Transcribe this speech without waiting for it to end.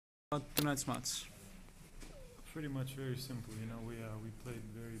About tonight's match. Pretty much very simple. We played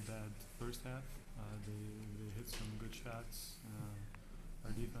very bad first half. They hit some good shots.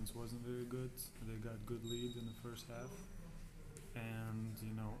 Our defense wasn't very good. They got good lead in the first half, and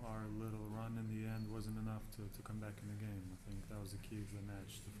our little run in the end wasn't enough to come back in the game. I think that was the key of the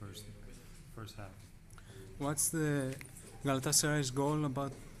match. The first half. What's the Galatasaray's goal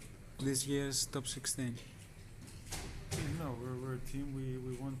about this year's top 16? We're a team.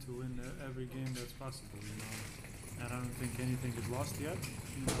 We want to win every game that's possible. And I don't think anything is lost yet.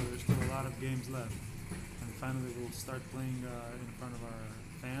 There's still a lot of games left, and finally we'll start playing in front of our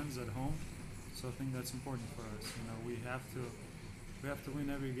fans at home. So I think that's important for us. We have to win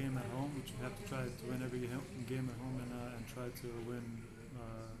every game at home. We have to try to win every game at home and try to win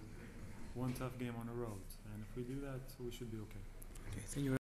one tough game on the road. And if we do that, we should be okay. Okay, thank you.